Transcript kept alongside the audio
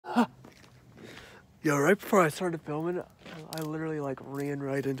Yo, right before I started filming, I literally like ran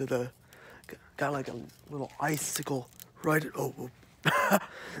right into got like a little icicle right at, oh.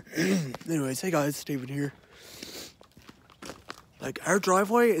 Anyways, hey guys, Steven here. Like, our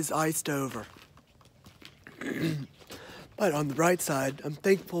driveway is iced over. But on the bright side, I'm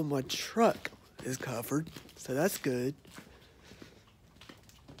thankful my truck is covered, so that's good.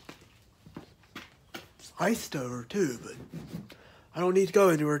 It's iced over too, but I don't need to go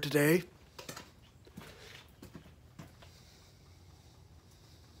anywhere today.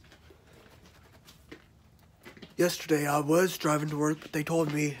 Yesterday I was driving to work, but they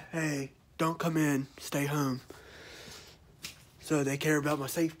told me, hey, don't come in, stay home. So they care about my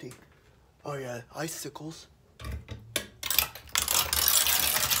safety. Oh yeah, icicles.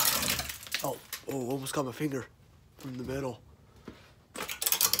 Oh, almost got my finger from the middle.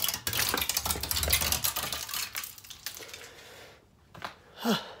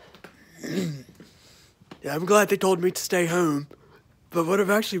 Yeah, I'm glad they told me to stay home. But what I've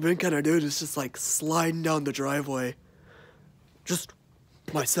actually been kind of doing is just like sliding down the driveway. Just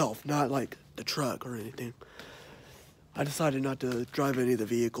myself, not like the truck or anything. I decided not to drive any of the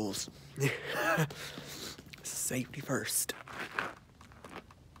vehicles. Safety first.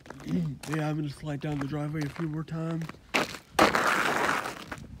 Yeah, I'm gonna slide down the driveway a few more times.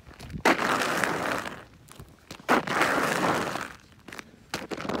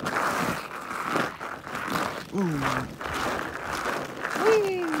 Ooh.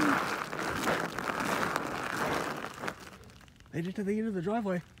 Whee! Made it to the end of the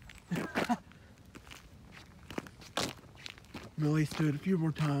driveway. I'm gonna at least do it a few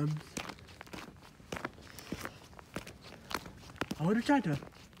more times. I wanna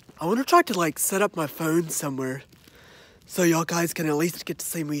try to like set up my phone somewhere so y'all guys can at least get to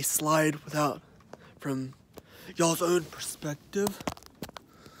see me slide without from y'all's own perspective.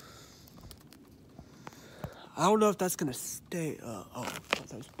 I don't know if that's gonna stay. Oh, I thought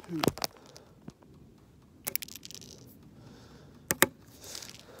that was poop.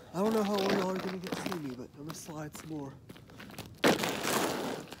 I don't know how long y'all are gonna get to see me, but I'm gonna slide some more.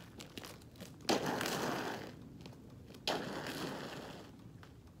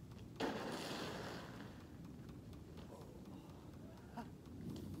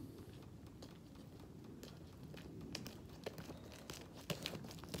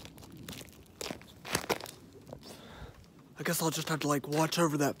 I guess I'll just have to like watch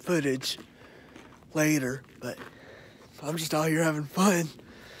over that footage later, but I'm just out here having fun.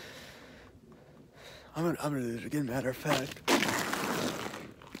 I'm gonna do it again, matter of fact.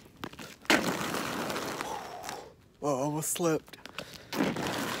 Whoa, almost slipped.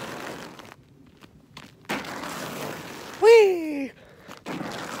 Whee!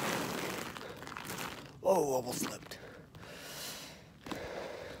 Whoa, almost slipped.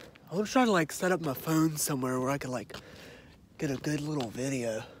 I'm gonna try to like set up my phone somewhere where I can like get a good little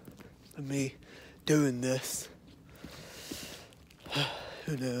video of me doing this.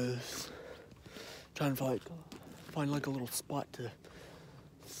 Who knows? Trying to find like a little spot to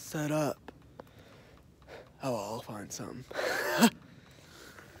set up. Oh, well, I'll find something.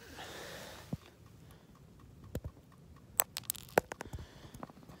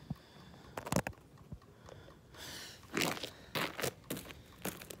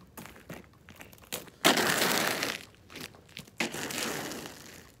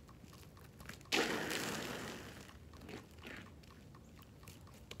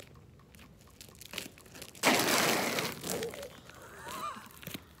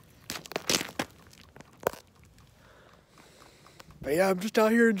 But yeah, I'm just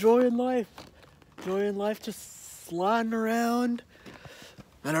out here enjoying life. Just sliding around.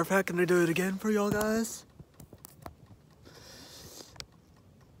 Matter of fact, can I do it again for y'all guys?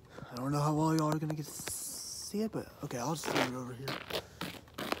 I don't know how well y'all are gonna get to see it, but okay, I'll just do it over here.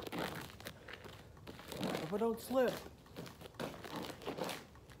 Hope I don't slip.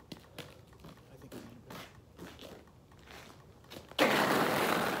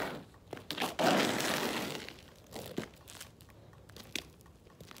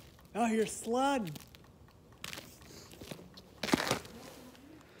 Out here sliding.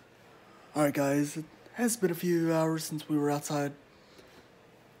 Alright guys, it has been a few hours since we were outside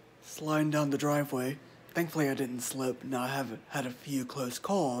sliding down the driveway. Thankfully I didn't slip. Now I have had a few close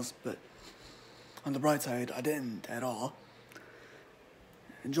calls, but on the bright side, I didn't at all.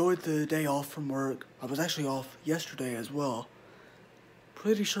 Enjoyed the day off from work. I was actually off yesterday as well.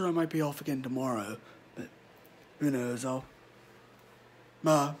 Pretty sure I might be off again tomorrow, but who knows,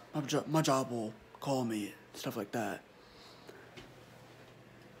 my job will call me, stuff like that.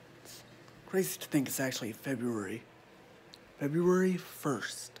 It's crazy to think it's actually February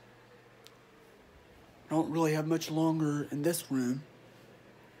 1st. I don't really have much longer in this room.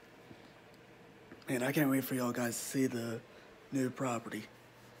 And I can't wait for y'all guys to see the new property.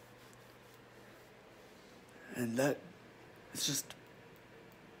 And that is just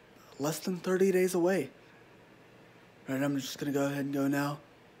less than 30 days away. Alright, I'm just gonna go ahead and go now.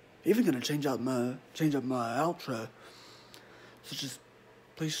 Even gonna change up my outro. So just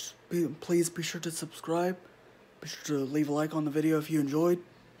please be sure to subscribe. Be sure to leave a like on the video if you enjoyed.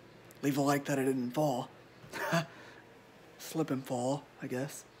 Leave a like that it didn't fall. Slip and fall, I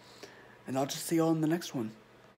guess. And I'll just see y'all in the next one.